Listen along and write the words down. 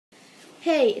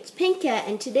Hey, it's Pink Cat,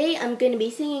 and today I'm going to be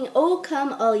singing "O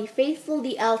Come All Ye Faithful,"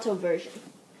 the alto version.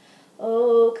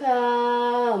 O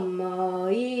come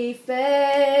all ye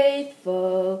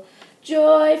faithful,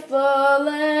 joyful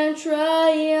and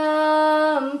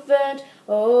triumphant.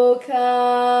 O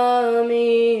come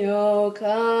ye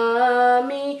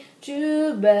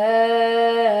to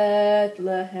Bethlehem.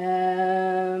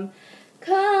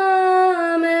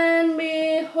 Come and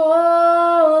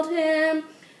behold him,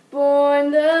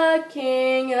 born the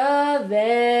King of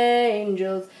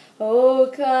angels. Oh,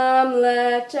 come,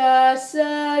 let us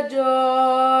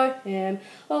adore him.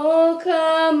 Oh,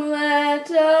 come, let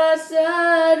us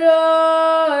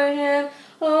adore him.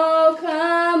 Oh,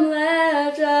 come,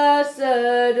 let us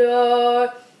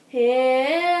adore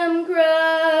him,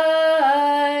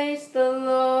 Christ the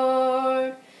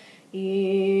Lord.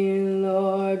 Ye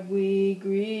Lord, we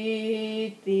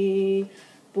greet thee,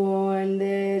 born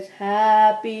this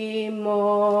happy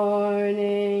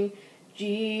morning.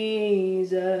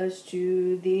 Jesus,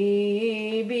 to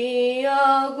thee be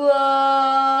all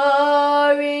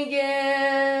glory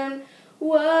given.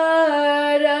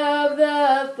 Word of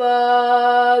the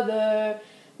Father,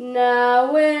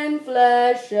 now in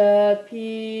flesh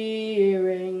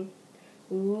appearing.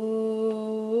 Ooh,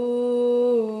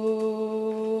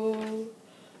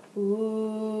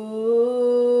 ooh.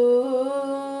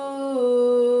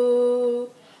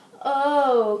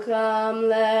 Oh, come,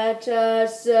 let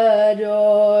us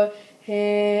adore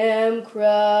him,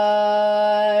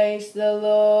 Christ the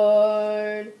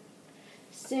Lord.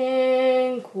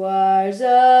 Sing choirs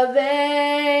of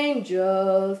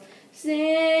angels,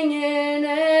 sing in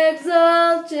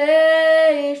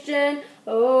exaltation.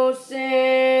 Oh,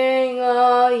 sing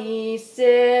all ye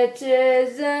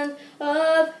citizens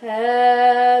of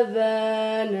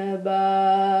heaven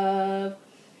above.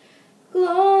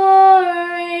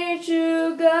 Glory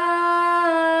to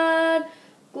God,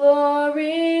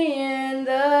 glory in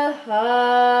the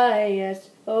highest.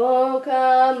 Oh,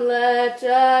 come, let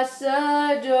us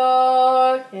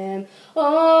adore him.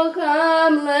 Oh,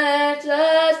 come, let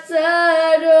us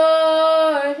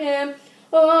adore him.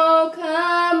 Oh,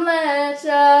 come, let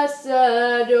us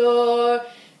adore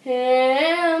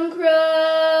him,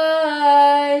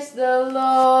 Christ the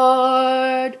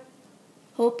Lord.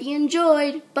 Hope you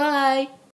enjoyed. Bye.